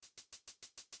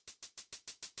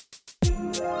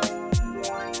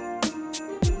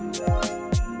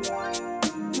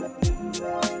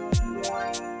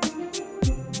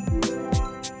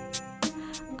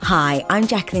Hi, I'm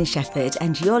Jacqueline Shepherd,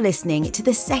 and you're listening to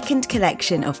the second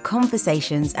collection of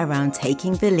conversations around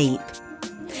taking the leap.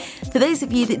 For those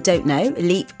of you that don't know,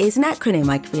 LEAP is an acronym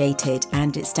I created,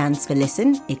 and it stands for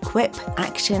Listen, Equip,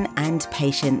 Action and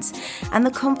Patience. And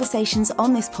the conversations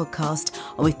on this podcast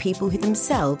are with people who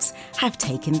themselves have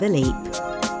taken the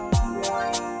leap.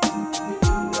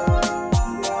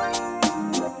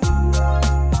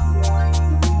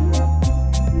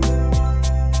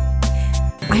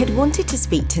 I had wanted to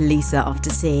speak to Lisa after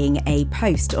seeing a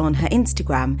post on her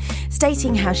Instagram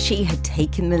stating how she had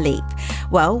taken the leap.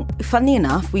 Well, funnily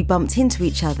enough, we bumped into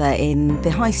each other in the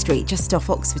high street just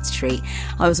off Oxford Street.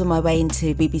 I was on my way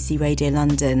into BBC Radio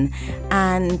London,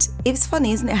 and it's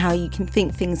funny, isn't it, how you can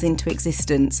think things into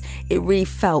existence. It really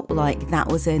felt like that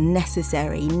was a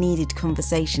necessary, needed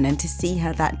conversation, and to see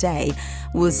her that day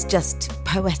was just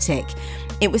poetic.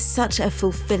 It was such a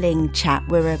fulfilling chat.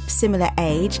 We're a similar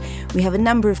age. We have a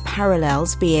number of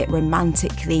parallels, be it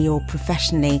romantically or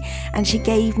professionally. And she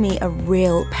gave me a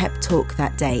real pep talk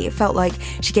that day. It felt like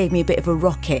she gave me a bit of a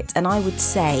rocket. And I would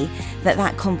say that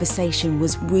that conversation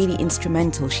was really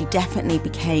instrumental. She definitely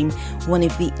became one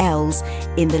of the L's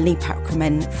in the LEAP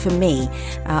acronym for me.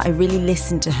 I really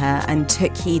listened to her and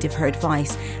took heed of her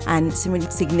advice. And some really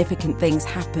significant things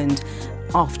happened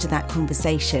after that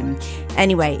conversation.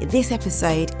 Anyway, this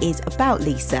episode is about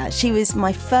Lisa. She was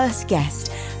my first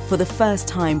guest for the first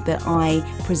time that I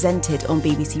presented on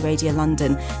BBC Radio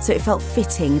London, so it felt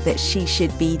fitting that she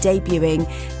should be debuting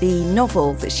the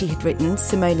novel that she had written,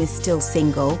 Simone is Still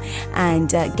Single,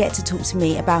 and get to talk to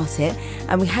me about it.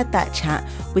 And we had that chat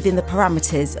within the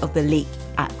parameters of the LEAP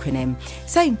acronym.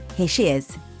 So here she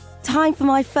is. Time for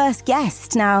my first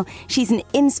guest. Now, she's an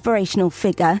inspirational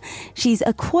figure. She's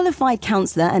a qualified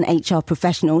counsellor and HR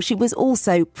professional. She was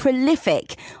also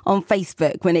prolific on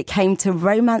Facebook when it came to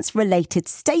romance-related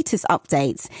status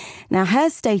updates. Now,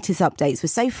 her status updates were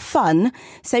so fun,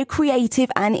 so creative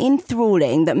and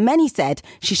enthralling that many said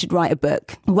she should write a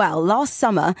book. Well, last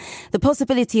summer, the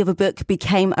possibility of a book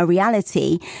became a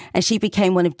reality, and she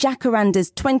became one of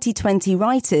Jacaranda's 2020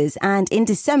 writers. And in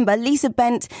December, Lisa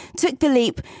Bent took the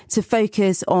leap to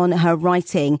focus on her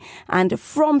writing. And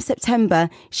from September,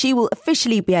 she will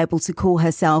officially be able to call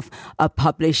herself a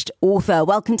published author.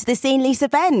 Welcome to the scene, Lisa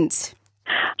Bent.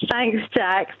 Thanks,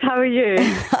 Jax. How are you?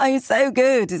 I'm so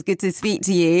good. It's good to speak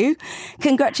to you.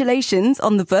 Congratulations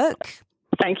on the book.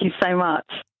 Thank you so much.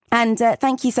 And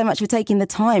thank you so much for taking the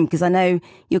time, because I know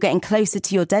you're getting closer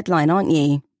to your deadline, aren't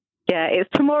you? Yeah, it's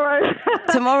tomorrow.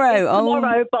 Tomorrow.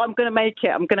 Tomorrow, but I'm going to make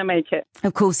it.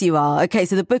 Of course you are. Okay,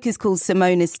 so the book is called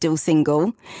Simone is Still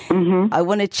Single. Mm-hmm. I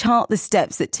want to chart the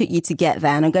steps that took you to get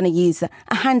there, and I'm going to use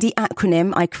a handy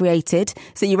acronym I created.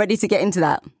 So you ready to get into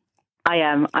that? I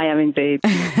am indeed.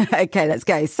 Okay, let's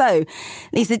go. So,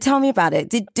 Lisa, tell me about it.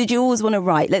 Did you always want to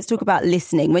write? Let's talk about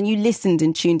listening. When you listened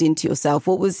and tuned into yourself,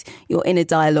 what was your inner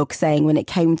dialogue saying when it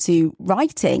came to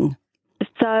writing?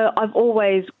 So I've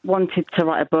always wanted to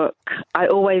write a book. I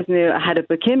always knew I had a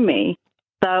book in me.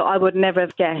 So I would never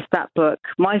have guessed that book,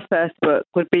 my first book,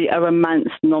 would be a romance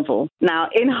novel. Now,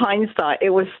 in hindsight, it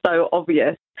was so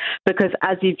obvious because,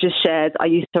 as you've just shared, I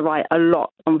used to write a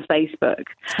lot on Facebook.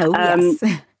 Oh, yes.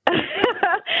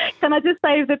 Can I just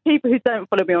say, the people who don't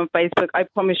follow me on Facebook, I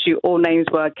promise you all names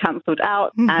were cancelled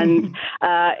out and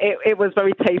it was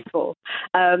very tasteful.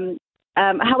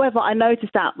 However, I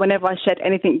noticed that whenever I shared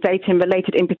anything dating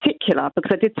related in particular,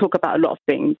 because I did talk about a lot of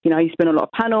things, I used to be on a lot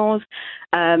of panels,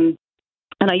 and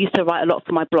I used to write a lot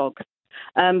for my blog.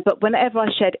 But whenever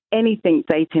I shared anything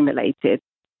dating related,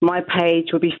 my page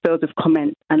would be filled with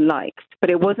comments and likes.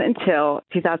 But it wasn't until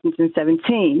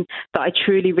 2017 that I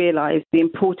truly realized the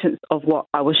importance of what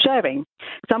I was sharing.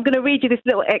 So I'm going to read you this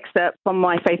little excerpt from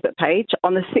my Facebook page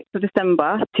on the 6th of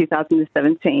December,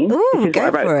 2017. Ooh, this is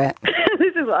go what I wrote. for it.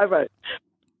 This is what I wrote.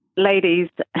 Ladies,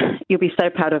 you'll be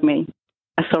so proud of me.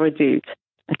 I saw a dude.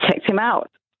 I checked him out,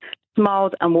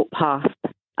 smiled and walked past.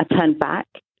 I turned back.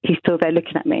 He's still there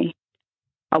looking at me.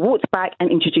 I walked back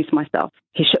and introduced myself.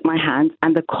 He shook my hand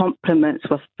and the compliments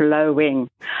were flowing.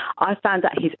 I found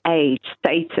out his age,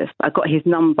 status. I got his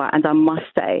number, and I must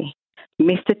say,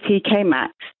 Mr. TK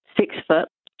Maxx, 6 foot,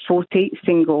 40,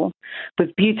 single,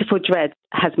 with beautiful dreads,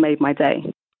 has made my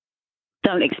day.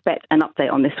 Don't expect an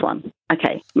update on this one.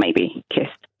 Okay, maybe.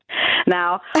 Kissed.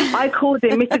 Now, I called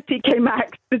him Mr. TK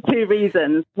Maxx for two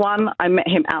reasons. One, I met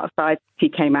him outside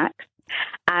TK Maxx.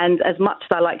 And as much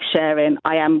as I like sharing,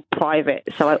 I am private,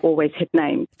 so I always hid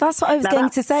names. That's what I was going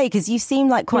to say, because you seem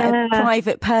like quite a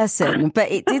private person, but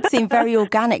it did seem very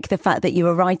organic, the fact that you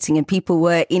were writing and people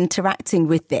were interacting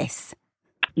with this.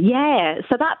 Yeah,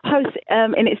 so that post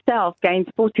in itself gained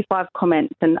 45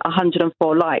 comments and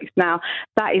 104 likes. Now,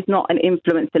 that is not an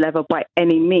influencer level by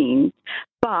any means,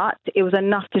 but it was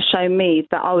enough to show me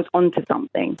that I was onto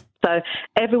something. So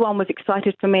everyone was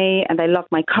excited for me and they loved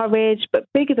my courage, but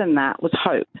bigger than that was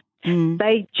hope.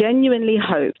 They genuinely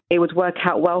hoped it would work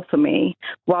out well for me,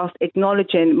 whilst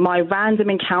acknowledging my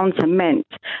random encounter meant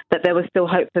that there was still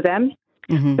hope for them.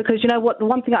 Because you know what, the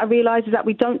one thing I realised is that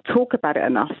we don't talk about it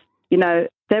enough. You know,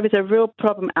 there is a real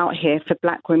problem out here for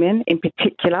black women in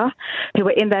particular who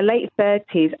are in their late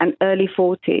 30s and early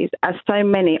 40s, as so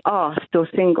many are still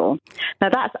single. Now,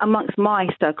 that's amongst my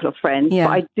circle of friends, but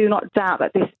I do not doubt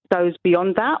that this goes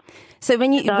beyond that. So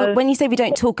when you say we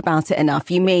don't talk about it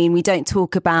enough, you mean we don't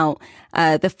talk about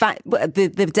the fact,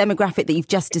 the demographic that you've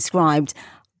just described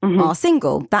are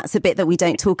single. That's a bit that we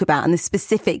don't talk about, and the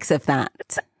specifics of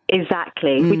that.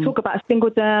 Exactly. We talk about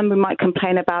singledom. We might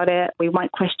complain about it. We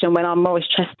might question when our Morris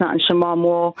Chestnut and Shamar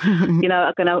Moore,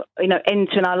 are going to,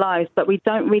 enter in our lives. But we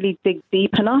don't really dig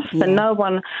deep enough. And no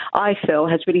one, I feel,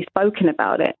 has really spoken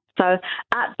about it. So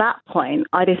at that point,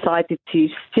 I decided to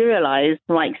serialize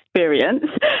my experience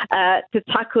to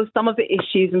tackle some of the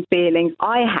issues and feelings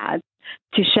I had,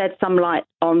 to shed some light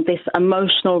on this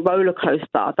emotional roller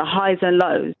coaster, the highs and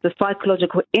lows, the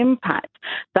psychological impact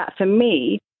that for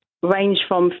me range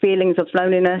from feelings of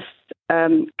loneliness,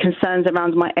 concerns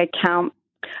around my egg count,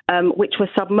 which were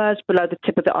submerged below the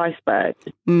tip of the iceberg.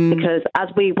 Because as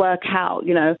we work out,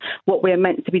 what we're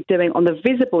meant to be doing on the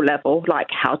visible level, like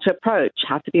how to approach,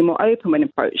 how to be more open when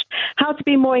approached, how to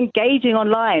be more engaging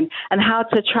online, and how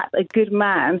to attract a good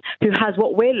man who has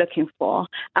what we're looking for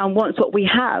and wants what we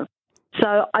have.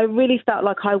 So I really felt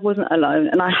like I wasn't alone,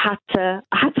 and I had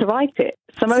to write it.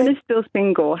 Simona's Still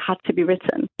Single had to be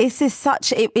written. It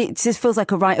just feels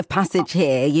like a rite of passage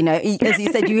here. As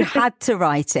you said, you had to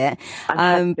write it.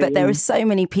 But there are so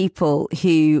many people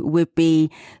who would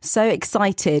be so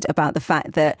excited about the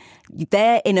fact that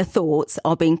their inner thoughts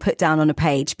are being put down on a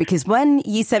page. Because when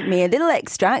you sent me a little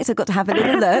extract, I got to have a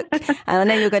little look, and I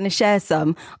know you're going to share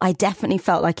some. I definitely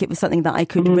felt like it was something that I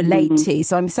could relate to.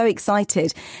 So I'm so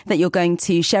excited that you're going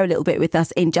to share a little bit with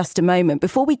us in just a moment.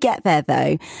 Before we get there,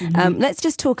 though, let's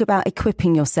just talk about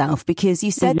equipping yourself, because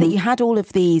you said that you had all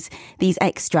of these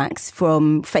extracts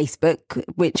from Facebook,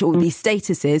 all these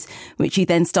statuses, which you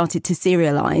then started to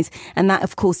serialize, and that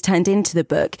of course turned into the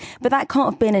book. But that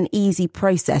can't have been an easy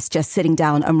process, just sitting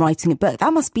down and writing a book.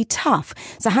 That must be tough.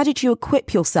 So how did you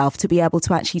equip yourself to be able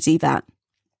to actually do that?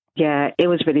 Yeah, it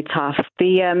was really tough.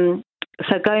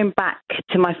 So going back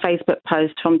to my Facebook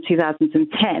post from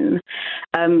 2010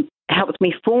 helped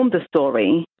me form the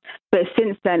story. But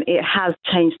since then, it has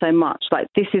changed so much. Like,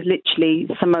 this is literally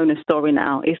Simona's story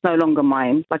now. It's no longer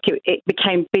mine. Like, it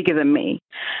became bigger than me.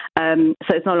 So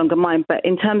it's no longer mine. But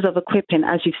in terms of equipping,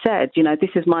 as you said, this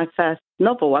is my first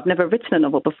novel. I've never written a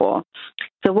novel before.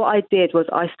 So what I did was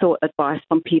I sought advice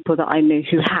from people that I knew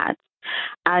who had.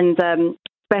 And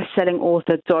best-selling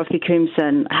author Dorothy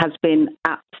Comson has been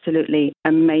absolutely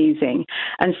amazing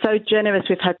and so generous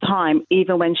with her time,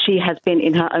 even when she has been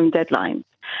in her own deadlines.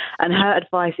 And her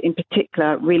advice in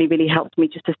particular really, really helped me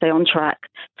just to stay on track,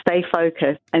 stay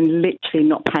focused, and literally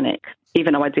not panic,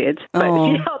 even though I did. But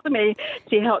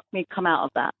she helped me come out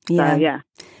of that. Yeah. So, yeah.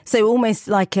 So almost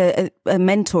like a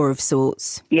mentor of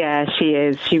sorts. Yeah, she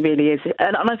is. She really is.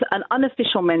 An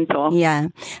unofficial mentor. Yeah.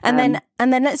 And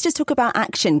then let's just talk about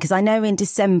action, because I know in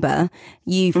December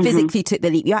you physically took the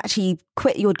leap. You actually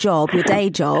quit your day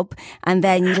job, and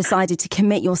then you decided to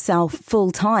commit yourself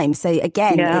full time. So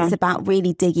again, it's about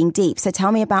really digging deep. So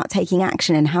tell me about taking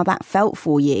action and how that felt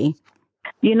for you.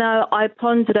 I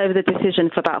pondered over the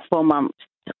decision for about 4 months.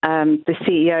 The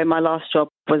CEO, my last job,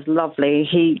 was lovely.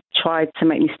 He tried to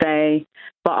make me stay,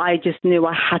 but I just knew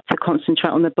I had to concentrate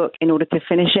on the book in order to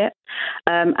finish it.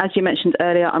 As you mentioned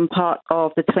earlier, I'm part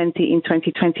of the 20 in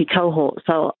 2020 cohort.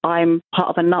 So I'm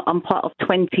part of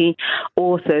 20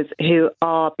 authors who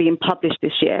are being published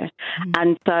this year.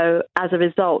 And so as a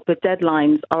result, the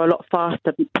deadlines are a lot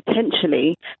faster,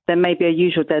 potentially, than maybe a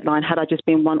usual deadline had I just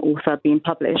been one author being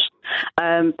published.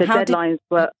 How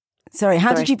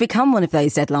did you become one of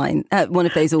those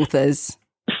authors?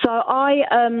 So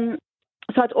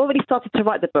I'd already started to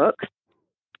write the book.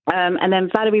 And then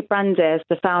Valerie Brandes,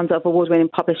 the founder of award-winning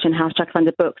publishing house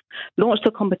Jacaranda Books, launched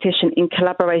a competition in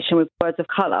collaboration with Words of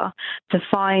Colour to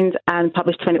find and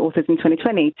publish 20 authors in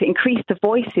 2020 to increase the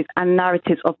voices and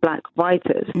narratives of Black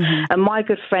writers. And my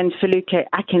good friend Feluke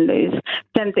Akinluz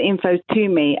sent the info to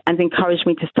me and encouraged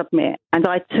me to submit. And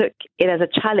I took it as a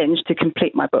challenge to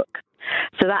complete my book.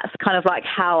 So that's kind of like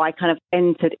how I kind of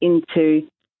entered into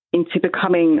into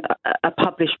becoming a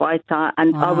published writer,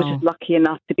 and Wow. I was just lucky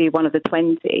enough to be one of the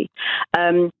 20.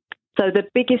 So the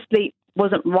biggest leap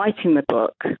wasn't writing the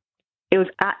book. It was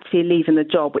actually leaving the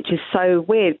job, which is so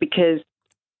weird because,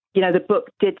 you know, the book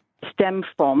did stem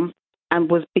from and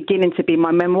was beginning to be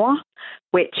my memoir,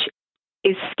 which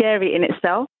is scary in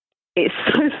itself. It's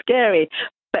so scary,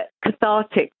 but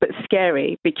cathartic, but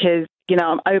scary because, you know,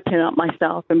 I'm opening up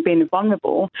myself and being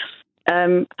vulnerable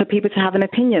for people to have an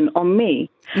opinion on me.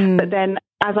 But then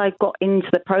as I got into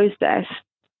the process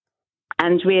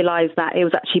and realised that it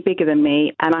was actually bigger than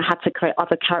me and I had to create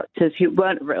other characters who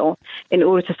weren't real in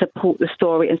order to support the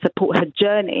story and support her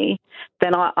journey,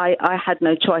 then I had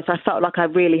no choice. I felt like I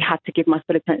really had to give my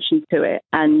full attention to it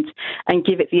and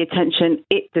give it the attention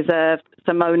it deserved,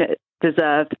 Simona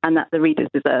deserved, and that the readers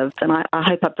deserved. And I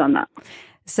hope I've done that.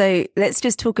 So let's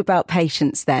just talk about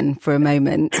patience then for a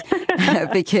moment,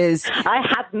 because I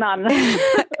had none.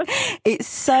 It's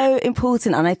so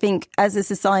important. And I think as a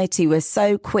society, we're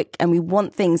so quick and we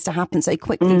want things to happen so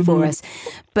quickly for us.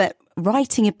 But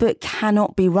writing a book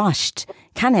cannot be rushed,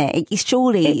 can it?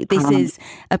 Surely this is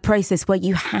a process where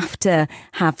you have to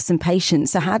have some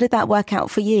patience. So how did that work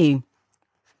out for you?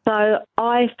 So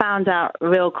I found out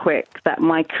real quick that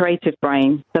my creative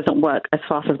brain doesn't work as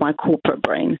fast as my corporate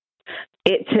brain.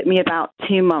 It took me about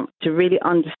 2 months to really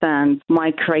understand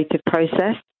my creative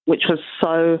process, which was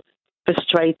so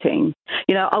frustrating.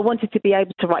 You know, I wanted to be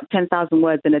able to write 10,000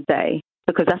 words in a day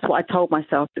because that's what I told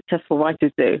myself successful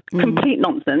writers do. Complete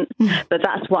nonsense, but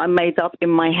that's what I made up in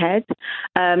my head.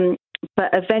 But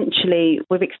eventually,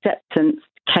 with acceptance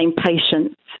came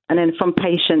patience. And then from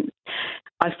patience,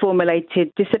 I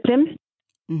formulated discipline.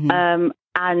 And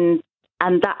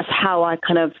that's how I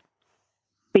kind of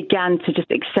began to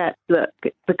just accept that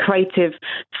the creative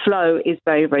flow is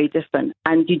very, very different.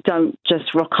 And you don't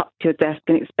just rock up to your desk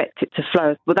and expect it to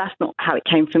flow. Well, that's not how it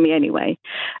came for me anyway.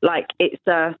 Like, it's,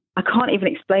 I can't even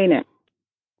explain it.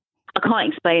 I can't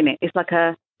explain it. It's like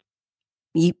I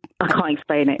can't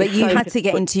explain it. But you had to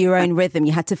get into your own rhythm.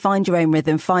 You had to find your own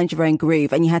rhythm, find your own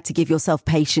groove, and you had to give yourself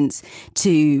patience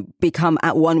to become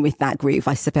at one with that groove,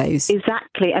 I suppose.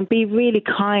 Exactly. And be really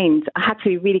kind. I had to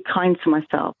be really kind to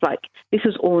myself. Like, this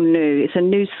was all new. It's a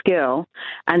new skill.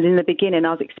 And in the beginning,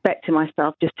 I was expecting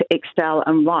myself just to excel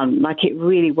and run. Like, it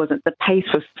really wasn't. The pace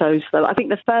was so slow. I think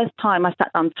the first time I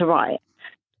sat down to write,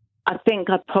 I think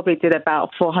I probably did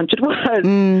about 400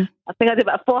 words. I think I did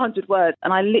about 400 words,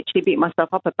 and I literally beat myself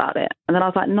up about it. And then I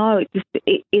was like, no,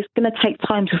 it's going to take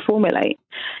time to formulate.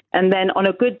 And then on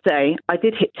a good day, I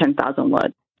did hit 10,000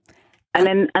 words. And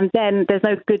then there's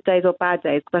no good days or bad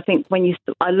days. Because I think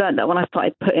I learned that when I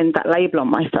started putting that label on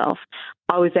myself,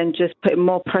 I was then just putting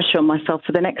more pressure on myself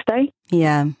for the next day.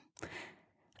 Yeah.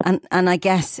 And I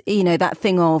guess, you know, that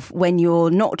thing of when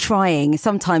you're not trying,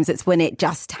 sometimes it's when it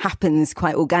just happens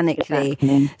quite organically.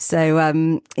 Exactly. So,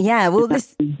 well,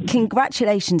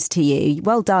 congratulations to you.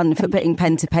 Well done for putting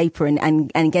pen to paper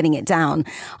and getting it down.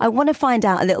 I want to find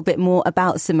out a little bit more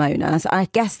about Simona. So I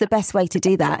guess the best way to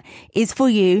do that is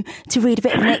for you to read a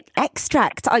bit of an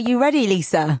extract. Are you ready,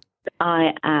 Lisa?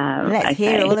 I am. Let's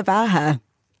hear all about her.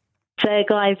 So,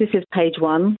 guys, this is page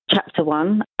 1, chapter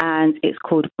 1, and it's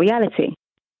called Reality.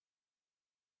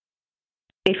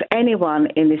 If anyone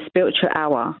in this spiritual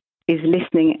hour is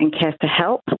listening and cares to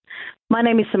help, my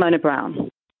name is Simona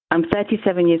Brown. I'm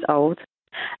 37 years old,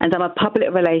 and I'm a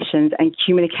public relations and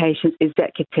communications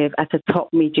executive at a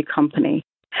top media company.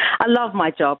 I love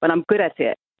my job, and I'm good at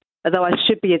it, although I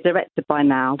should be a director by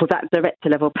now with that director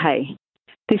level pay.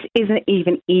 This isn't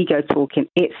even ego talking,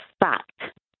 it's fact.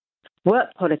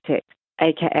 Work politics,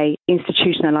 aka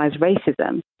institutionalized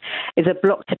racism, is a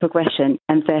block to progression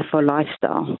and therefore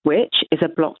lifestyle, which is a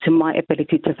block to my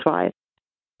ability to thrive.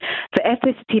 The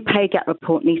ethnicity pay gap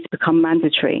report needs to become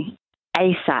mandatory,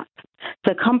 ASAP,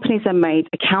 so companies are made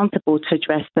accountable to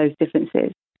address those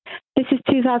differences. This is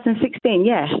 2016,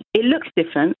 yeah, it looks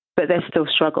different, but there's still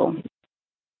struggle.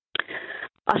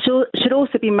 I should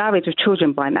also be married with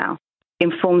children by now,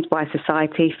 informed by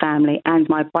society, family, and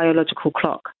my biological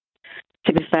clock.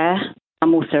 To be fair,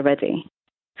 I'm also ready.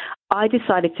 I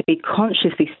decided to be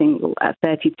consciously single at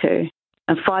 32,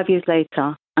 and 5 years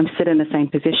later, I'm still in the same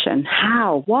position.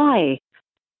 How? Why?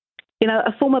 You know,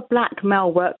 a former black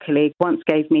male work colleague once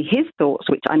gave me his thoughts,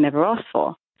 which I never asked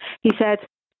for. He said,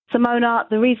 Simona,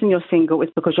 the reason you're single is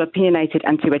because you're opinionated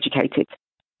and too educated.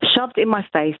 Shoved in my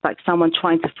face like someone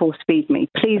trying to force feed me.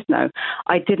 Please no,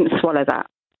 I didn't swallow that.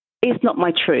 It's not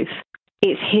my truth.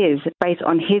 It's his, based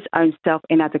on his own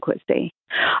self-inadequacy.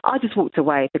 I just walked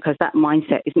away because that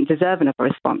mindset isn't deserving of a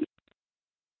response.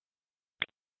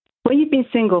 When you've been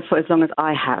single for as long as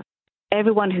I have,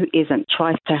 everyone who isn't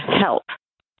tries to help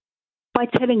by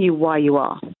telling you why you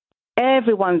are.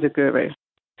 Everyone's a guru.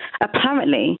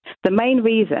 Apparently, the main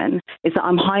reason is that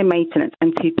I'm high maintenance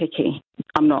and too picky.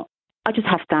 I'm not. I just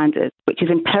have standards, which is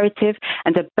imperative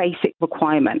and a basic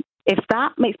requirement. If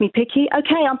that makes me picky,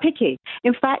 okay, I'm picky.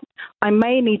 In fact, I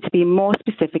may need to be more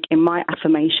specific in my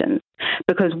affirmations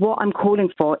because what I'm calling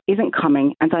for isn't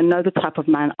coming, and I know the type of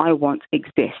man I want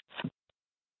exists.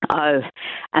 Oh,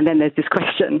 and then there's this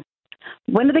question.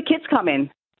 When are the kids coming?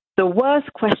 The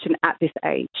worst question at this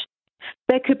age.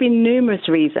 There could be numerous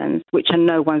reasons which are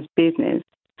no one's business,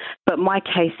 but my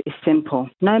case is simple.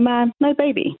 No man, no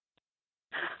baby.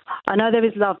 I know there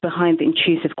is love behind the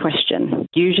intrusive question,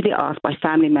 usually asked by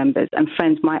family members and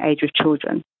friends my age with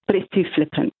children, but it's too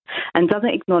flippant and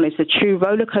doesn't acknowledge the true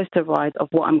roller coaster ride of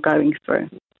what I'm going through.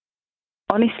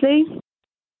 Honestly,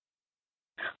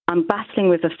 I'm battling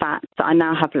with the fact that I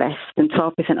now have less than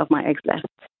 12% of my eggs left,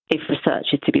 if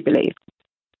research is to be believed.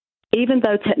 Even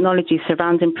though technology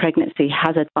surrounding pregnancy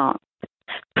has advanced,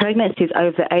 pregnancies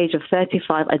over the age of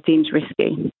 35 are deemed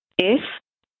risky.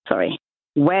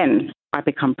 When I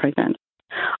become pregnant,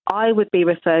 I would be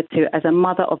referred to as a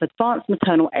mother of advanced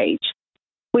maternal age,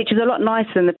 which is a lot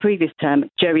nicer than the previous term,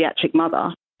 geriatric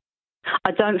mother.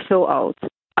 I don't feel old.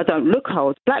 I don't look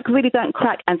old. Black really don't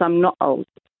crack, and I'm not old.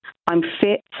 I'm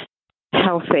fit,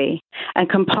 healthy, and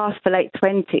can pass for late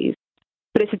 20s,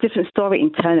 but it's a different story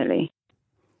internally,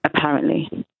 apparently.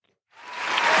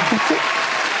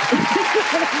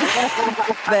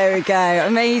 There we go.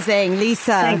 Amazing.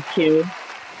 Lisa. Thank you.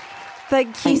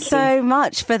 Thank you so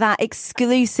much for that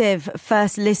exclusive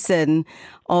first listen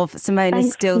of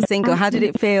Simona's Still Single. How did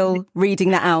it feel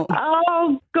reading that out?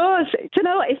 Oh, gosh. Do you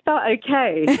know what? It felt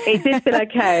okay. It did feel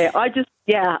okay.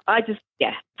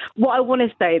 What I want to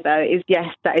say, though, is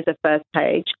yes, that is a first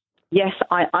page. Yes,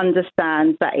 I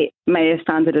understand that it may have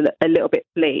sounded a little bit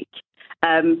bleak.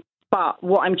 But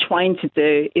what I'm trying to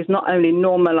do is not only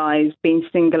normalise being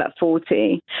single at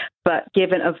 40, but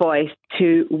giving a voice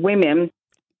to women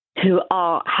who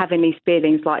are having these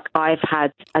feelings like I've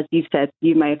had, as you said,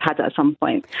 you may have had at some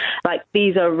point. Like,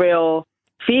 these are real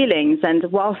feelings. And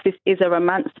whilst this is a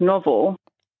romance novel,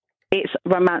 it's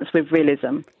romance with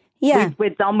realism. Yeah.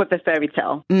 We're done with the fairy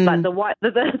tale. Like the white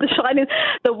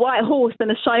horse and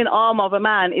the shining armor of a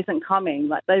man isn't coming.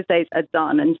 Like, those days are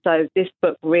done. And so this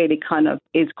book really kind of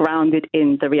is grounded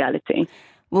in the reality.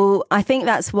 Well, I think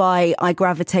that's why I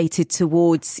gravitated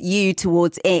towards you,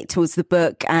 towards the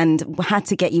book, and had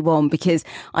to get you on, because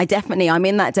I'm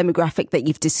in that demographic that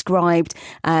you've described,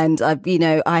 and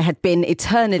I had been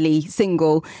eternally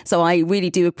single. So I really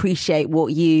do appreciate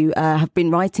what you have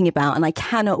been writing about, and I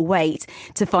cannot wait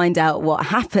to find out what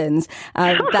happens.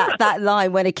 That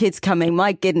line, when a kid's coming,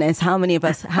 my goodness, how many of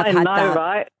us have had that?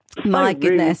 Right? My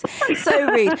goodness.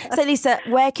 So rude. So Lisa,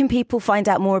 where can people find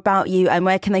out more about you, and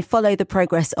where can they follow the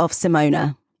progress of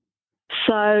Simona?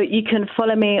 So you can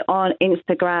follow me on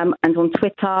Instagram and on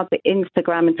Twitter. The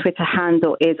Instagram and Twitter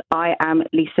handle is I am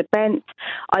Lisa Bent.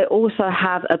 I also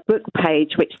have a book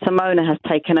page, which Simona has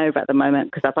taken over at the moment,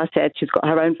 because as I said, she's got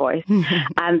her own voice.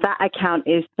 And that account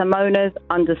is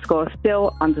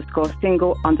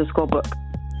Simona's_still_single_book.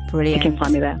 Brilliant. You can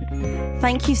find me there.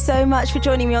 Thank you so much for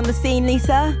joining me on The Scene,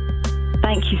 Lisa.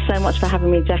 Thank you so much for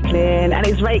having me, Jacqueline. And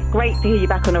it's great to hear you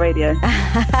back on the radio.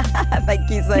 Thank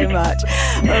you so much.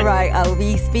 All right, I'll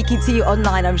be speaking to you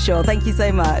online, I'm sure. Thank you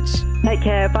so much. Take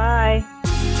care. Bye.